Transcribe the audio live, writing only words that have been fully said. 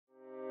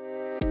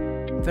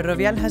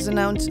Ferrovial has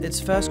announced its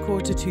first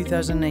quarter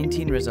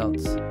 2019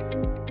 results.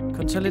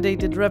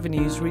 Consolidated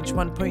revenues reached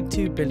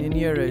 €1.2 billion,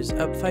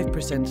 up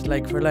 5%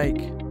 like-for-like.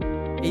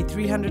 A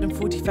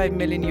 €345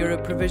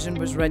 million provision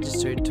was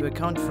registered to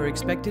account for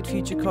expected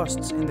future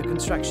costs in the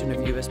construction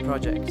of US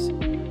projects.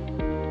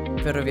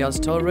 Ferrovial's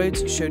toll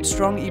roads showed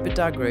strong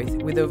EBITDA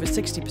growth with over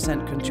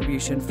 60%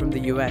 contribution from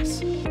the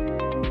US.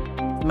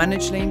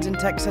 Managed lanes in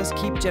Texas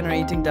keep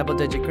generating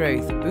double-digit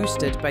growth,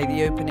 boosted by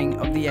the opening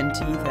of the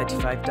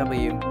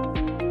NT35W.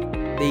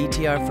 The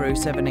ETR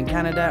 407 in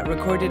Canada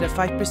recorded a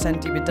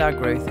 5% EBITDA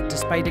growth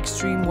despite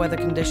extreme weather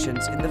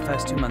conditions in the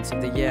first 2 months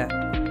of the year.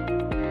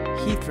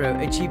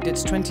 Heathrow achieved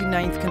its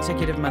 29th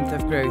consecutive month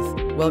of growth,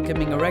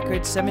 welcoming a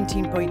record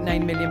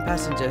 17.9 million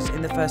passengers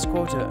in the first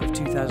quarter of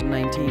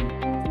 2019.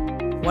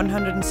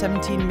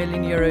 €117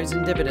 million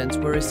in dividends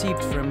were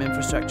received from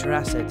infrastructure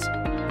assets,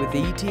 with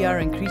the ETR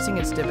increasing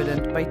its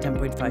dividend by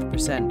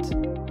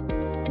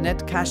 10.5%.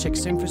 Net cash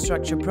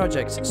ex-infrastructure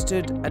projects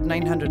stood at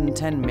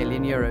 €910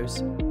 million.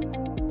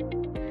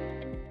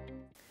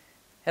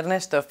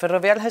 Ernesto,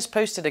 Ferrovial has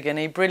posted again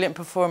a brilliant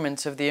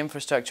performance of the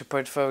infrastructure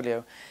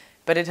portfolio,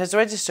 but it has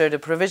registered a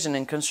provision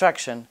in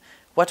construction.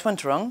 What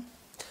went wrong?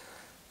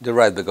 You're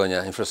right,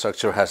 Begoña.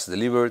 Infrastructure has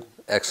delivered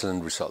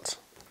excellent results.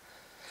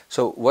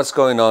 So what's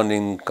going on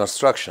in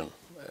construction?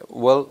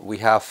 Well, we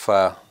have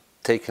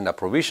taken a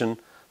provision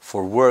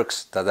for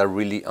works that are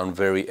really on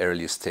very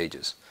early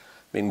stages.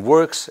 I mean,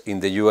 works in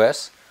the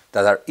US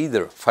that are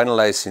either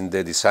finalizing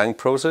the design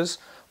process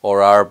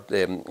or are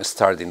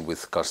starting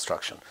with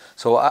construction.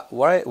 So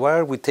why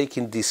are we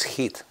taking this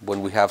hit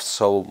when we have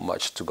so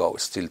much to go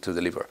still to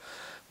deliver?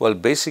 Well,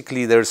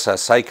 basically there's a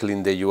cycle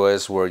in the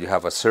US where you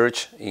have a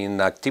surge in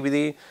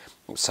activity,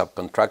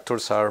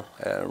 subcontractors are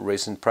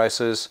raising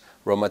prices,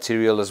 raw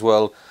material as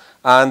well,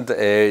 and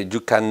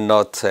you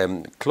cannot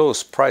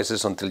close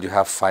prices until you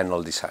have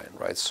final design,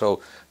 right?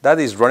 So that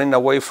is running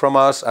away from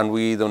us, and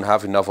we don't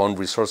have enough own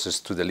resources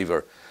to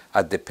deliver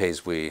at the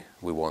pace we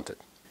wanted.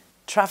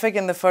 Traffic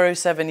in the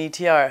 407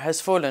 ETR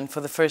has fallen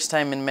for the first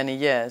time in many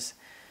years.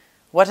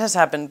 What has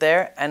happened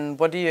there, and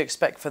what do you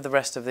expect for the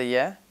rest of the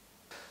year?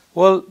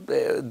 Well,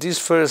 this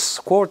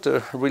first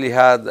quarter really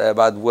had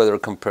bad weather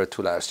compared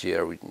to last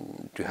year.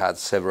 You had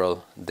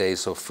several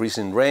days of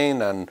freezing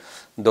rain, and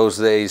those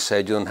days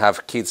you don't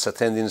have kids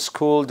attending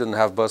school, don't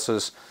have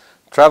buses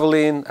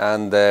traveling,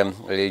 and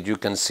you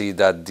can see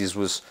that this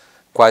was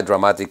quite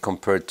dramatic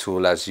compared to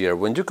last year.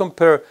 When you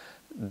compare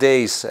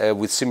days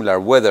with similar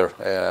weather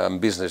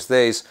business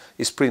days,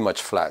 is pretty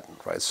much flat,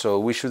 right? So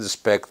we should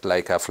expect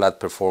like a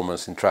flat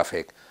performance in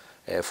traffic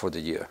for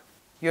the year.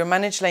 Your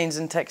managed lanes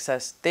in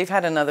Texas, they've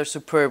had another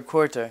superb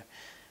quarter.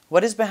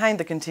 What is behind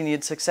the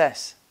continued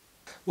success?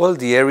 Well,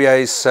 the area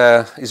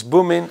is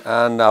booming,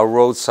 and our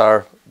roads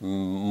are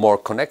more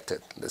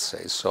connected, let's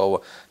say.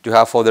 So you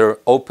have other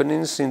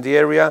openings in the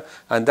area,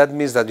 and that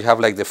means that you have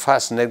like the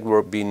fast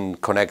network being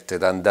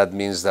connected, and that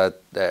means that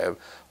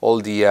all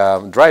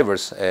the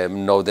drivers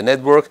know the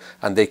network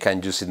and they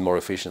can use it more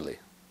efficiently.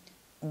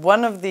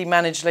 One of the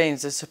managed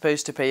lanes is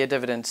supposed to pay a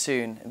dividend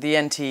soon, the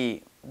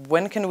NTE.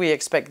 When can we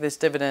expect this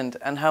dividend,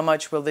 and how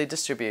much will they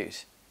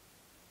distribute?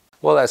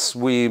 Well, as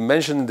we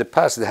mentioned in the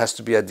past, it has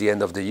to be at the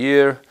end of the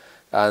year,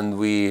 and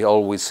we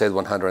always said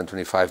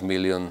 $125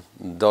 million.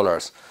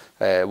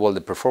 Well,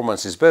 the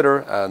performance is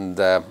better, and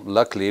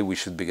luckily we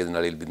should be getting a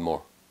little bit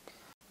more.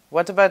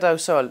 What about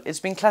Ausol? It's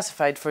been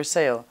classified for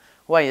sale.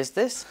 Why is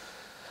this?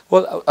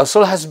 Well,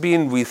 Ausol has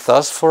been with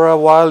us for a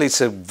while. It's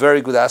a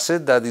very good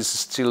asset that is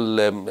still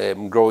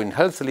growing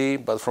healthily,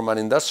 but from an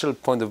industrial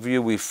point of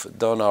view, we've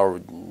done our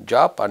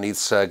job, and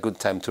it's a good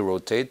time to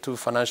rotate to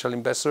financial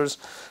investors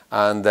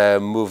and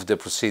move the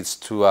proceeds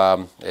to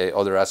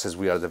other assets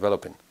we are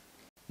developing.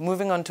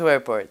 Moving on to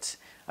airports,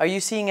 are you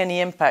seeing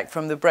any impact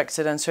from the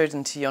Brexit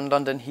uncertainty on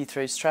London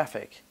Heathrow's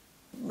traffic?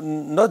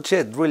 Not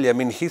yet, really. I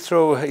mean,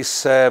 Heathrow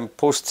is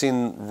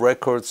posting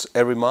records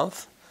every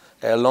month.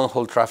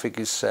 Long-haul traffic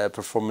is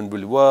performing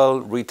really well,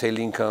 retail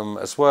income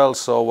as well,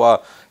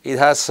 so it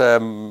has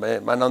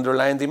an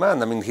underlying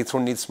demand. I mean,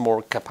 Heathrow needs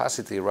more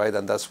capacity, right,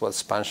 and that's what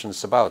expansion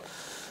is about.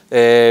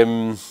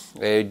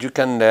 You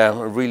can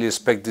really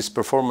expect this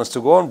performance to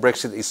go on.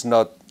 Brexit is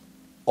not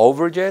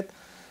over yet,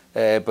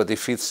 but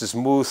if it's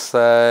smooth,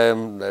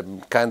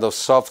 kind of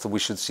soft, we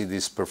should see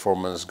this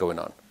performance going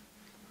on.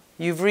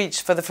 You've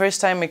reached for the first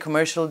time a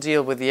commercial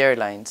deal with the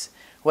airlines.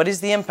 What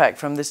is the impact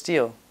from this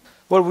deal?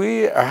 Well,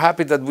 we are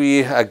happy that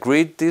we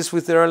agreed this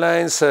with the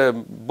airlines.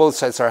 Both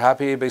sides are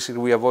happy.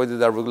 Basically, we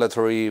avoided a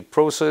regulatory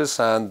process,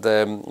 and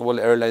well,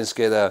 airlines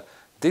get a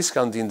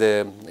discount in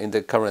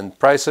the current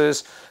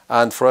prices.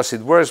 And for us,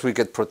 it works. We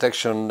get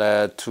protection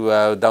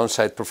to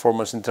downside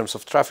performance in terms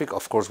of traffic.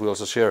 Of course, we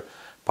also share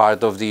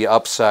part of the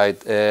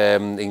upside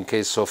in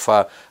case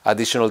of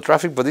additional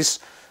traffic. But this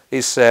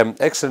is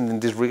excellent in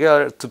this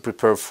regard to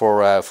prepare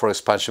for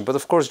expansion. But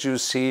of course, you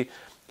see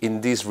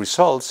in these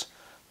results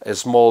a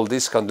small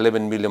discount,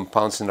 £11 million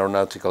in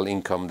aeronautical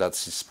income.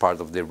 That's part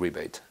of the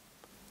rebate.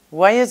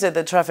 Why is it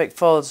that traffic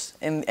falls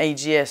in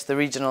AGS, the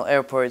regional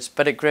airports,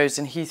 but it grows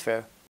in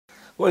Heathrow?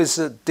 Well, it's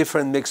a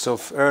different mix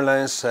of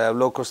airlines.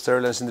 Low-cost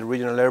airlines in the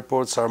regional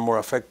airports are more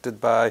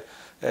affected by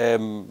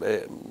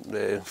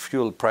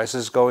fuel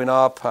prices going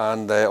up,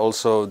 and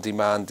also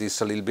demand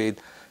is a little bit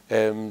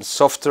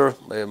softer.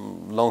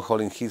 Long-haul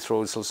in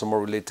Heathrow is also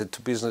more related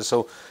to business,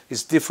 so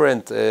it's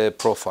different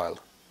profile.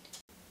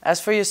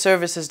 As for your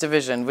services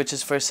division, which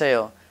is for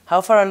sale,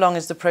 how far along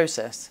is the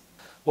process?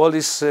 Well,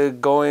 it's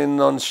going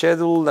on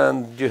schedule,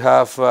 and you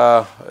have,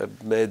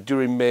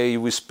 during May,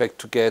 we expect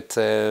to get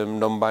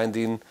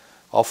non-binding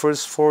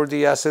offers for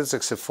the assets,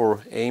 except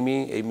for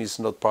Amy. Amy is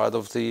not part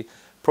of the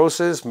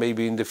process,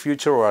 maybe in the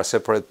future or a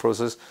separate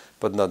process,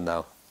 but not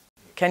now.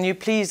 Can you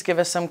please give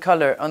us some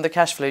color on the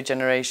cash flow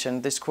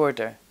generation this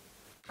quarter?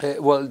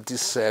 Well,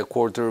 this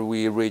quarter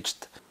we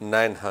reached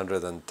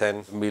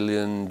 910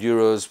 million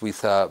euros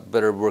with a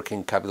better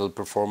working capital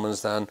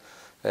performance than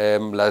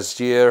last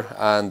year,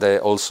 and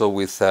also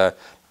with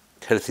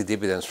healthy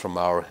dividends from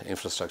our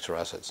infrastructure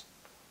assets.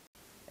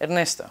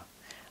 Ernesto,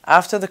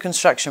 after the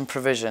construction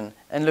provision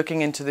and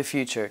looking into the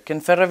future,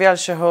 can Ferrovial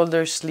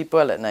shareholders sleep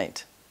well at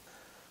night?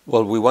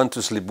 Well, we want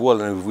to sleep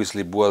well, and if we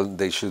sleep well,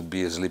 they should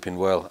be sleeping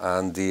well.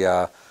 And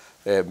the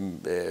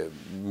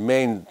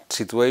main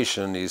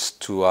situation is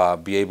to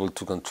be able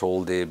to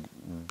control the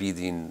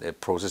bidding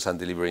process and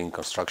delivering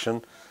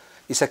construction.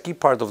 It's a key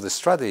part of the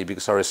strategy,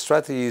 because our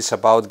strategy is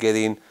about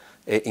getting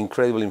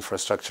incredible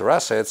infrastructure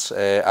assets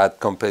at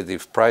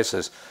competitive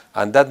prices,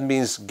 and that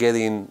means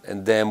getting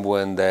them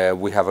when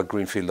we have a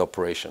greenfield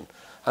operation.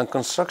 And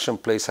construction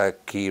plays a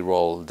key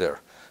role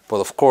there. But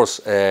of course,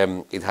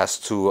 it has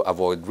to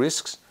avoid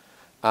risks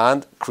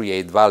and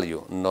create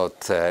value,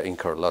 not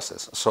incur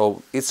losses.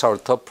 So it's our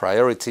top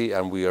priority,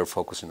 and we are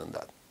focusing on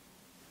that.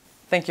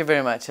 Thank you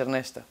very much,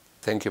 Ernesto.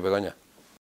 Thank you, Begoña.